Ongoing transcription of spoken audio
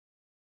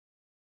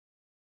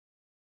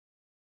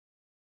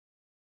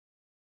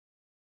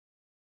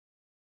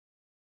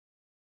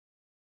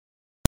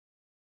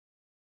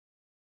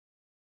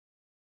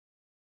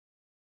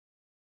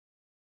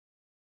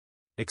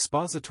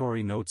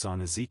Expository Notes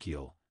on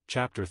Ezekiel,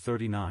 Chapter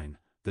 39,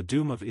 The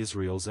Doom of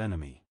Israel's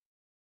Enemy.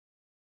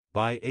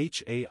 By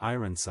H. A.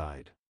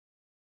 Ironside.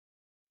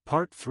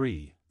 Part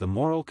 3, The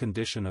Moral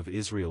Condition of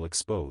Israel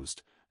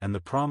Exposed, and the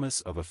Promise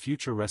of a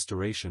Future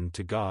Restoration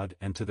to God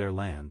and to their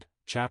Land,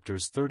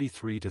 Chapters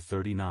 33 to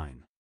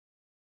 39.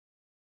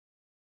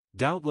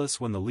 Doubtless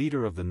when the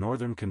leader of the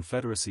Northern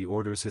Confederacy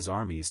orders his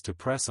armies to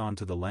press on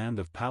to the land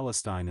of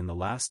Palestine in the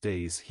last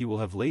days, he will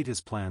have laid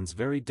his plans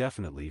very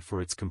definitely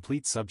for its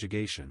complete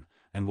subjugation,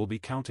 and will be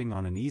counting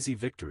on an easy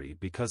victory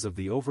because of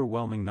the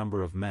overwhelming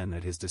number of men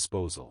at his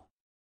disposal.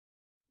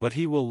 But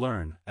he will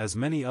learn, as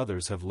many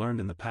others have learned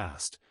in the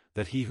past,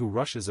 that he who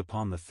rushes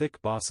upon the thick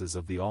bosses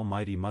of the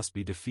Almighty must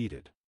be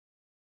defeated.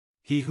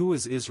 He who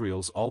is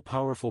Israel's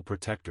all-powerful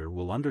protector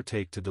will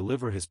undertake to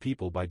deliver his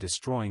people by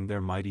destroying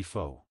their mighty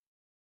foe.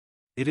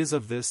 It is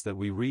of this that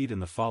we read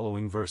in the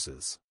following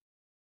verses.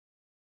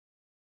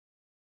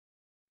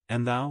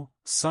 And thou,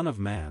 son of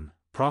man,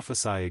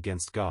 prophesy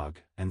against Gog,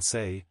 and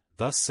say,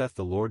 Thus saith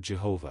the Lord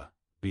Jehovah,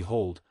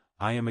 Behold,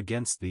 I am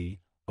against thee,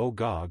 O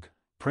Gog,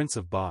 prince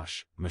of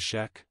Bosh,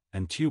 Meshech,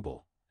 and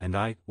Tubal, and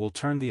I will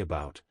turn thee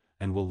about,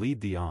 and will lead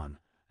thee on,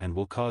 and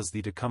will cause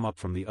thee to come up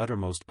from the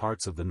uttermost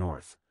parts of the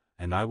north,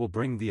 and I will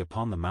bring thee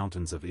upon the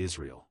mountains of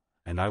Israel,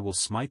 and I will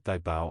smite thy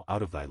bow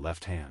out of thy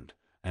left hand,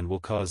 and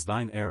will cause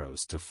thine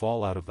arrows to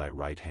fall out of thy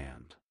right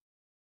hand.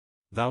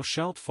 Thou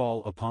shalt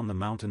fall upon the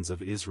mountains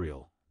of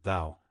Israel,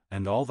 thou,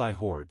 and all thy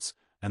hordes,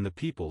 and the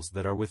peoples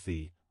that are with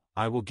thee.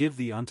 I will give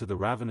thee unto the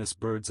ravenous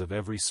birds of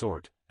every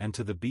sort, and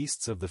to the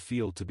beasts of the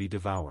field to be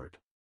devoured.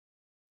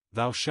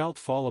 Thou shalt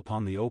fall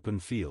upon the open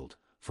field,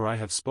 for I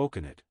have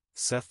spoken it,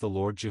 saith the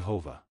Lord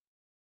Jehovah.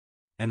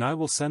 And I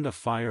will send a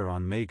fire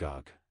on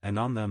Magog, and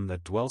on them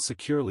that dwell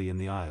securely in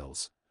the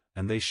isles,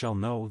 and they shall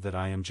know that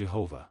I am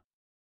Jehovah.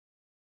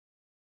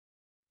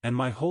 And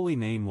my holy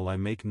name will I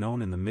make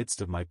known in the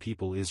midst of my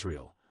people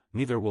Israel,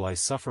 neither will I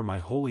suffer my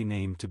holy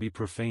name to be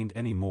profaned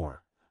any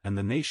more, and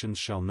the nations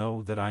shall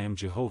know that I am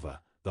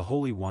Jehovah, the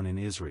Holy One in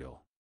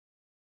Israel.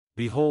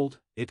 Behold,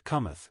 it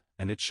cometh,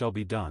 and it shall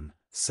be done,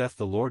 saith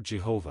the Lord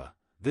Jehovah,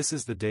 this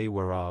is the day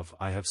whereof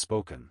I have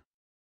spoken.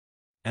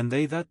 And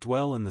they that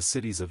dwell in the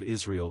cities of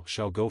Israel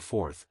shall go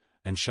forth,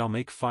 and shall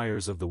make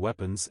fires of the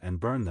weapons and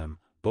burn them,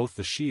 both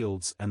the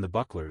shields and the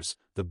bucklers,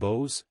 the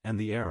bows and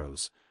the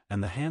arrows,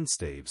 and the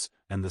handstaves,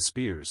 and the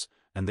spears,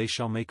 and they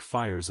shall make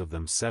fires of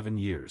them 7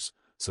 years,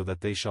 so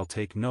that they shall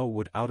take no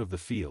wood out of the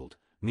field,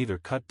 neither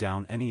cut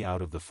down any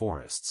out of the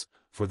forests,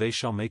 for they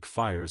shall make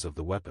fires of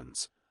the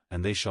weapons,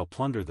 and they shall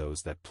plunder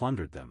those that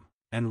plundered them,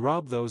 and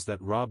rob those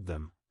that robbed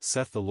them,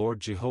 saith the Lord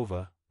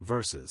Jehovah.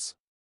 Verses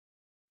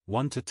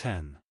 1 to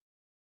 10.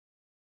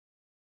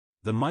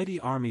 The mighty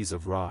armies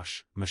of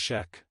Rosh,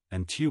 Meshech,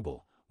 and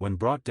Tubal, when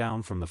brought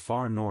down from the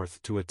far north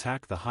to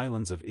attack the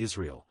highlands of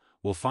Israel,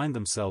 will find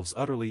themselves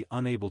utterly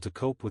unable to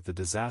cope with the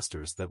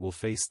disasters that will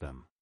face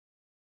them.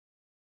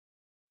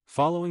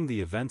 Following the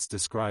events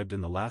described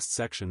in the last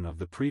section of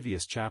the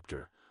previous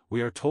chapter,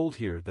 we are told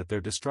here that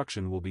their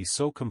destruction will be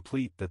so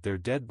complete that their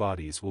dead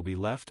bodies will be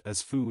left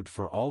as food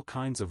for all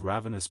kinds of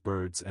ravenous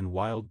birds and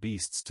wild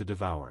beasts to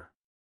devour.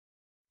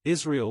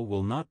 Israel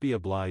will not be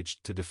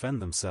obliged to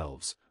defend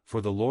themselves, for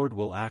the Lord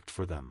will act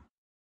for them.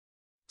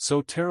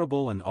 So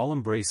terrible and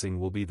all-embracing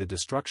will be the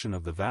destruction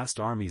of the vast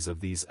armies of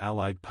these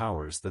allied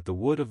powers that the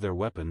wood of their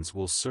weapons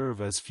will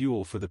serve as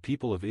fuel for the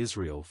people of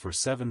Israel for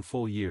 7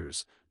 full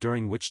years,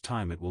 during which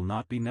time it will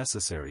not be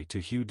necessary to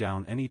hew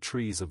down any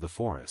trees of the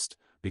forest,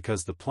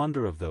 because the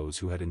plunder of those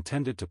who had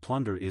intended to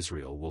plunder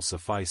Israel will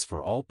suffice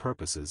for all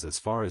purposes as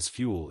far as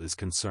fuel is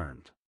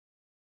concerned.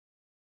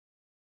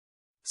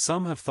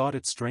 Some have thought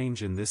it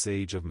strange in this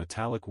age of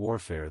metallic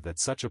warfare that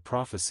such a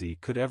prophecy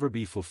could ever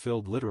be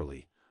fulfilled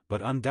literally,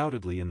 but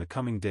undoubtedly in the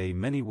coming day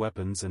many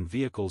weapons and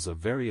vehicles of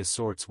various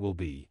sorts will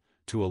be,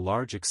 to a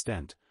large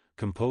extent,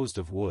 composed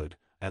of wood,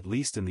 at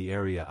least in the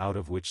area out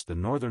of which the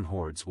northern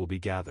hordes will be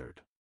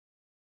gathered.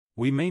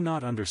 We may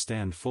not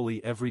understand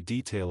fully every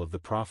detail of the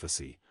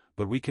prophecy,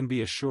 but we can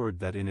be assured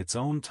that in its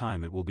own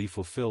time it will be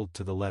fulfilled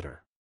to the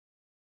letter.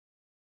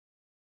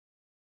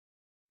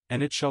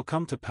 And it shall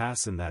come to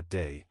pass in that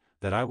day,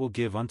 that I will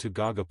give unto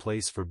Gog a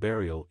place for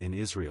burial in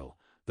Israel,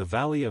 the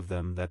valley of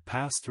them that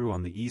pass through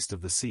on the east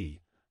of the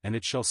sea, and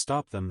it shall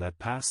stop them that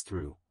pass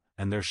through,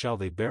 and there shall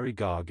they bury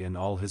Gog and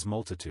all his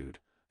multitude,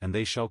 and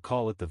they shall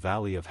call it the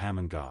valley of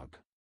Hamon-Gog.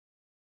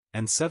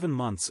 And 7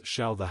 months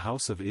shall the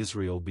house of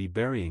Israel be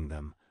burying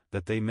them,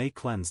 that they may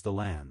cleanse the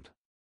land.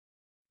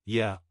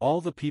 Yea,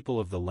 all the people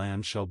of the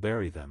land shall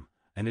bury them,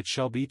 and it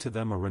shall be to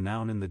them a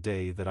renown in the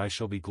day that I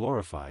shall be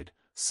glorified,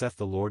 saith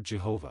the Lord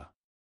Jehovah.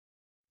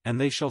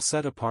 And they shall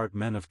set apart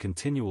men of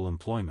continual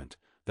employment,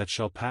 that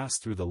shall pass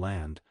through the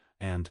land,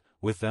 and,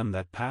 with them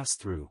that pass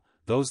through,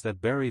 those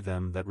that bury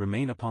them that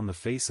remain upon the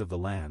face of the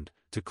land,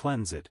 to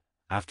cleanse it.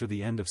 After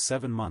the end of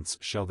 7 months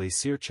shall they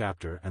sear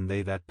chapter, and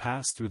they that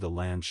pass through the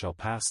land shall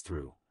pass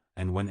through,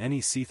 and when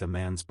any seeth a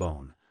man's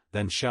bone,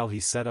 then shall he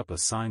set up a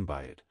sign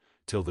by it,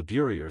 till the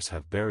buriers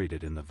have buried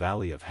it in the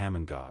valley of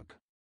Hamon-Gog.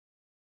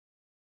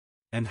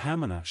 And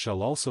Hamanah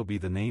shall also be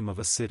the name of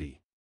a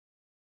city.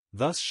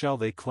 Thus shall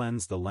they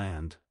cleanse the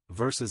land.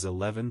 Verses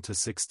 11 to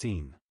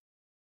 16.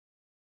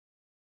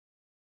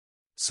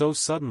 So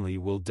suddenly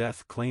will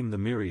death claim the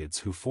myriads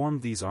who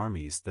formed these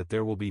armies that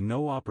there will be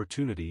no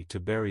opportunity to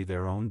bury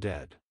their own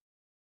dead.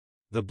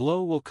 The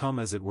blow will come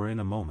as it were in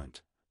a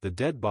moment. The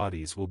dead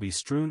bodies will be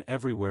strewn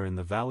everywhere in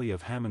the valley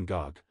of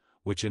Hamon-Gog,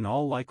 which in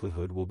all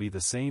likelihood will be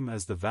the same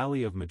as the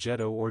valley of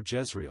Megiddo or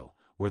Jezreel,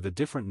 where the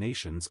different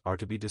nations are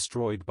to be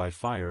destroyed by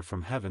fire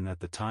from heaven at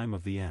the time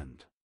of the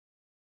end.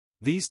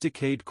 These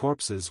decayed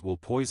corpses will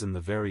poison the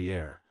very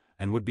air,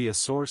 and would be a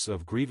source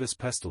of grievous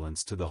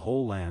pestilence to the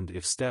whole land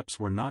if steps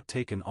were not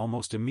taken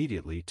almost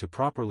immediately to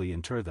properly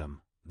inter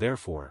them.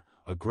 Therefore,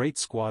 a great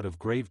squad of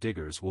grave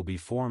diggers will be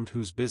formed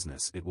whose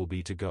business it will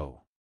be to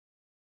go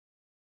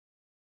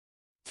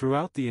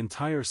throughout the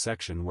entire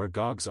section where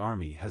Gog's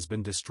army has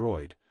been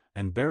destroyed,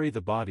 and bury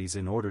the bodies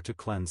in order to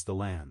cleanse the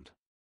land.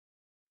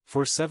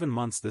 For 7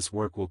 months this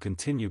work will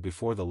continue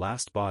before the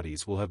last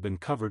bodies will have been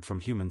covered from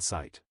human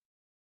sight.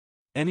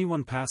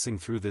 Anyone passing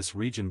through this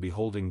region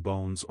beholding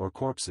bones or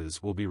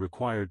corpses will be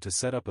required to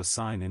set up a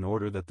sign in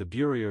order that the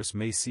buriers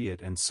may see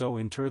it and so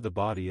inter the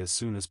body as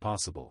soon as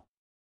possible.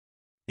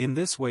 In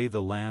this way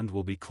the land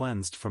will be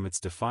cleansed from its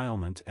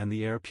defilement and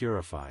the air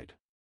purified.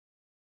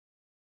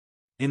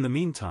 In the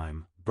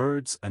meantime,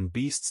 birds and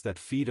beasts that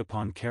feed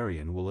upon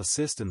carrion will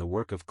assist in the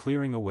work of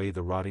clearing away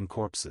the rotting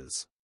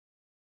corpses.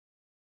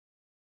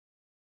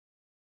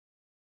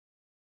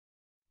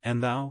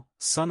 And thou,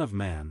 Son of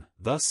man,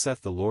 thus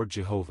saith the Lord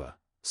Jehovah,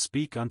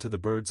 speak unto the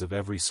birds of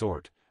every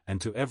sort,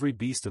 and to every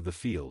beast of the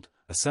field,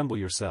 assemble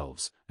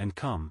yourselves, and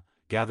come,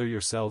 gather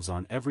yourselves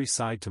on every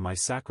side to my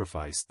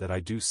sacrifice that I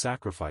do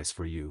sacrifice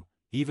for you,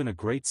 even a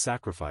great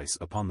sacrifice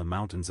upon the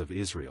mountains of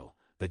Israel,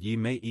 that ye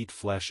may eat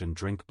flesh and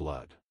drink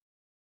blood.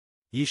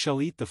 Ye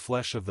shall eat the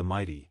flesh of the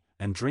mighty,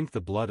 and drink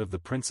the blood of the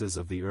princes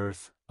of the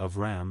earth, of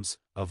rams,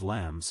 of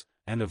lambs,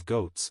 and of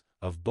goats,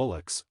 of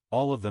bullocks,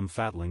 all of them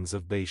fatlings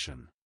of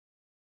Bashan.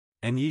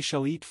 And ye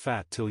shall eat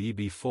fat till ye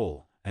be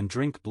full, and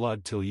drink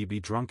blood till ye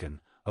be drunken,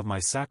 of my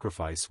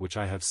sacrifice which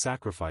I have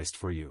sacrificed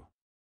for you.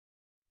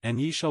 And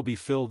ye shall be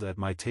filled at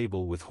my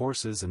table with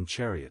horses and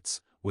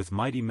chariots, with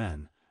mighty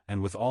men,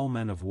 and with all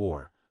men of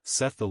war,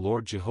 saith the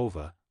Lord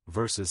Jehovah.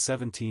 Verses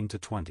 17 to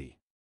 20.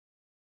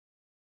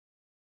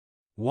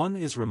 One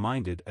is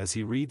reminded as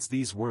he reads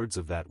these words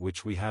of that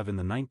which we have in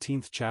the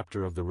 19th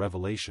chapter of the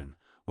Revelation,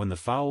 when the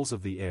fowls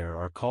of the air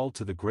are called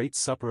to the great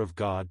supper of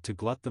God to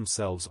glut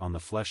themselves on the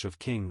flesh of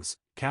kings,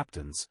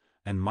 captains,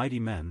 and mighty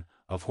men,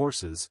 of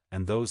horses,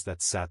 and those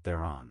that sat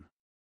thereon.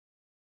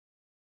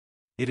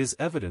 It is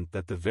evident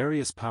that the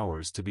various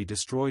powers to be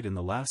destroyed in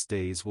the last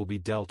days will be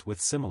dealt with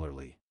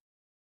similarly.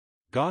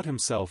 God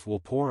himself will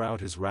pour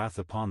out his wrath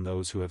upon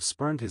those who have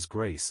spurned his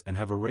grace and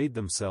have arrayed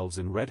themselves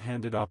in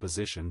red-handed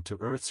opposition to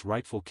earth's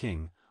rightful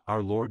king,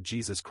 our Lord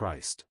Jesus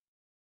Christ.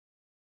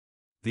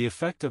 The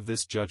effect of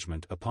this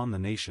judgment upon the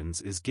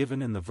nations is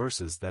given in the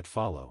verses that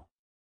follow.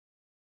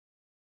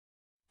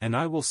 And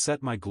I will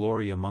set my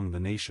glory among the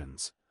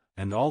nations,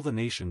 and all the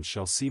nations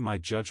shall see my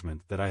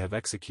judgment that I have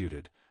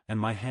executed, and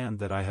my hand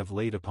that I have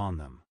laid upon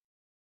them.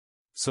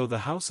 So the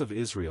house of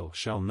Israel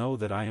shall know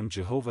that I am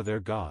Jehovah their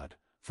God,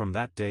 from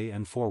that day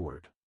and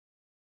forward.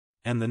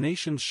 And the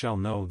nations shall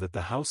know that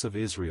the house of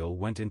Israel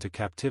went into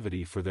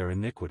captivity for their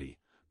iniquity,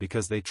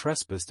 because they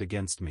trespassed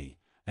against me,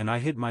 and I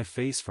hid my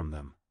face from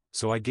them,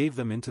 so I gave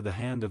them into the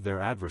hand of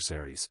their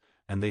adversaries,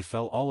 and they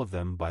fell all of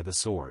them by the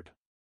sword.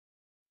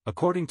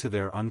 According to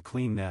their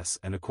uncleanness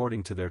and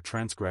according to their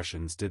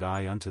transgressions did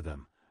I unto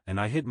them, and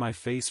I hid my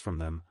face from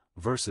them.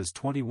 Verses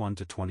 21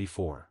 to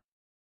 24.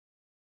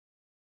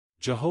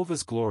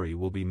 Jehovah's glory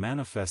will be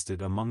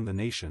manifested among the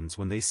nations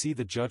when they see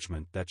the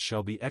judgment that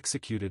shall be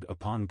executed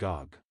upon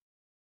Gog.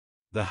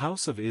 The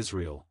house of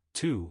Israel,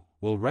 too,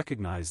 will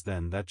recognize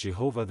then that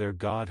Jehovah their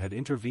God had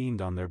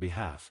intervened on their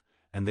behalf,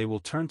 and they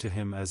will turn to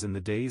him as in the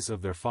days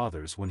of their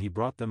fathers when he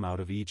brought them out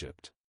of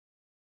Egypt.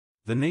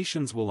 The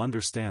nations will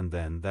understand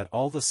then that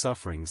all the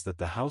sufferings that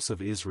the house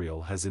of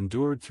Israel has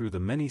endured through the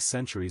many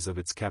centuries of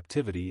its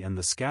captivity and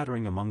the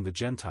scattering among the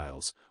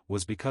Gentiles,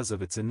 was because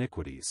of its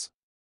iniquities.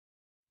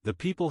 The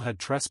people had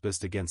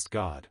trespassed against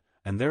God,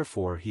 and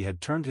therefore he had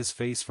turned his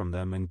face from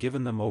them and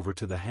given them over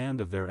to the hand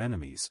of their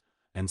enemies,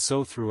 and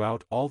so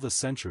throughout all the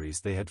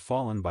centuries they had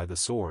fallen by the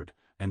sword,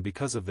 and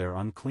because of their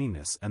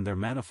uncleanness and their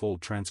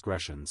manifold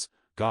transgressions,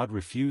 God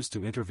refused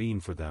to intervene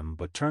for them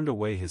but turned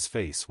away his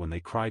face when they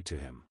cried to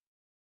him.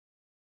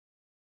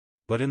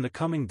 But in the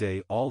coming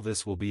day all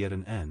this will be at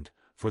an end,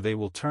 for they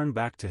will turn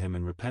back to him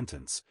in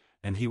repentance,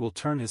 and he will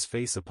turn his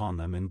face upon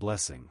them in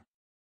blessing.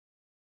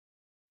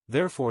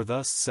 Therefore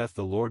thus saith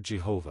the Lord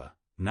Jehovah,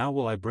 now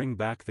will I bring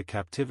back the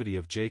captivity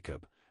of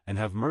Jacob, and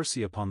have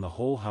mercy upon the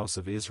whole house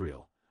of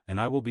Israel,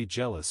 and I will be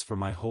jealous for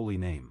my holy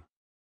name.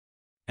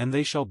 And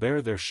they shall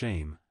bear their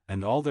shame,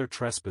 and all their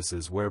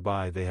trespasses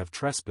whereby they have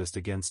trespassed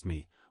against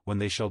me, when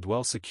they shall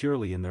dwell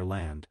securely in their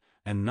land,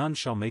 and none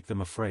shall make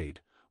them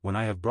afraid, when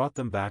I have brought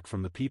them back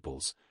from the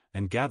peoples,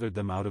 and gathered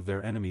them out of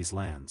their enemies'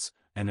 lands,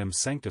 and am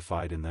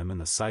sanctified in them in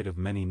the sight of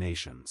many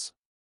nations.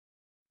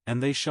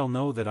 And they shall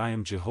know that I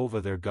am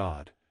Jehovah their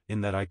God,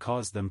 in that I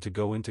caused them to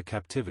go into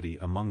captivity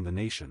among the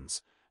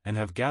nations, and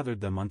have gathered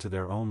them unto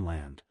their own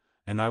land,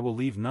 and I will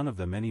leave none of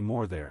them any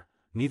more there,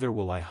 neither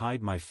will I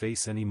hide my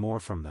face any more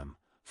from them,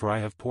 for I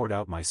have poured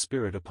out my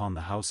Spirit upon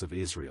the house of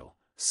Israel,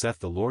 saith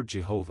the Lord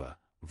Jehovah.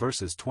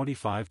 Verses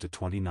 25 to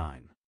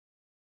 29.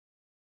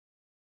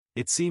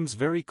 It seems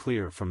very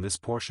clear from this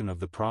portion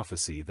of the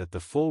prophecy that the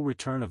full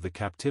return of the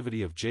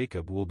captivity of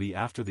Jacob will be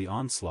after the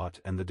onslaught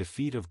and the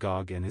defeat of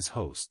Gog and his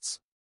hosts.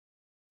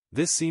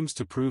 This seems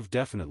to prove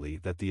definitely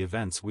that the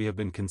events we have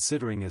been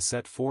considering as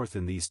set forth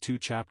in these 2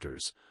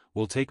 chapters,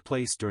 will take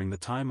place during the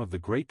time of the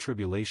Great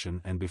Tribulation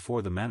and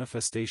before the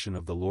manifestation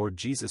of the Lord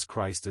Jesus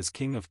Christ as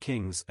King of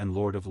Kings and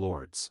Lord of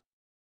Lords.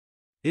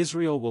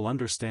 Israel will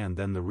understand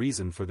then the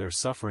reason for their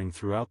suffering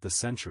throughout the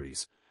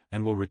centuries,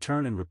 and will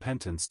return in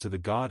repentance to the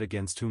God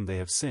against whom they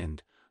have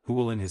sinned, who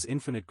will in his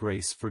infinite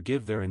grace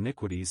forgive their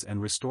iniquities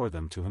and restore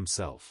them to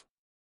himself.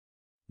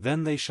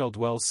 Then they shall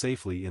dwell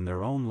safely in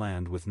their own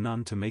land with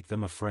none to make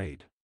them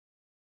afraid.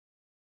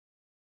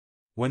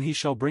 When he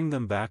shall bring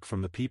them back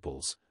from the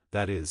peoples,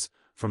 that is,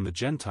 from the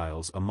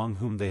Gentiles among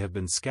whom they have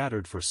been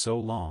scattered for so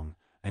long,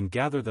 and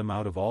gather them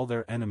out of all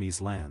their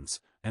enemies'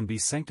 lands, and be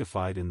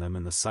sanctified in them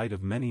in the sight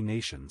of many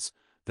nations,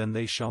 then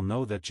they shall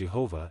know that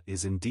Jehovah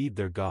is indeed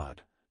their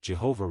God,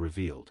 Jehovah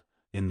revealed,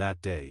 in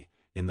that day,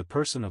 in the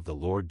person of the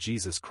Lord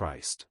Jesus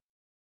Christ.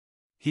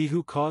 He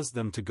who caused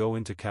them to go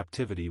into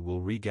captivity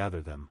will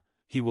regather them,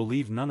 he will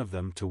leave none of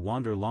them to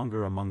wander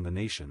longer among the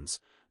nations,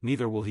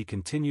 neither will he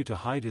continue to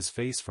hide his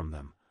face from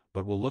them,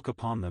 but will look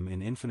upon them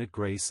in infinite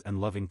grace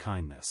and loving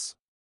kindness.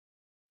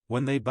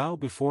 When they bow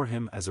before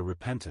him as a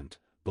repentant,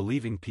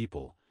 believing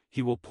people,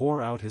 he will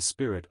pour out his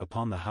Spirit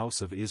upon the house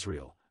of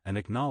Israel, and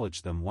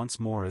acknowledge them once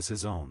more as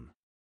his own.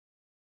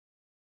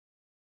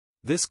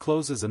 This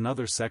closes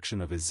another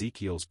section of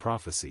Ezekiel's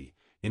prophecy,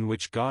 in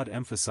which God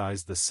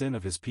emphasized the sin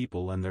of his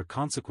people and their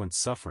consequent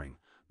suffering,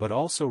 but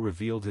also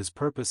revealed his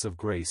purpose of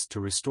grace to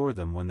restore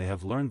them when they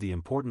have learned the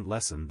important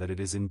lesson that it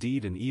is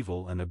indeed an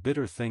evil and a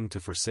bitter thing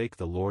to forsake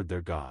the Lord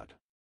their God.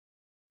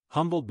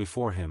 Humbled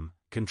before him,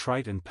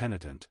 contrite and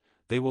penitent,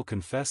 they will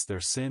confess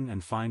their sin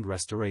and find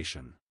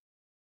restoration.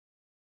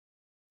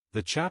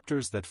 The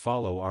chapters that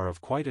follow are of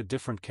quite a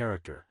different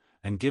character,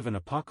 and give an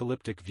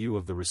apocalyptic view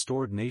of the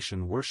restored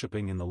nation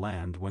worshipping in the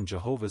land when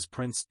Jehovah's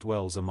Prince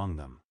dwells among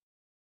them.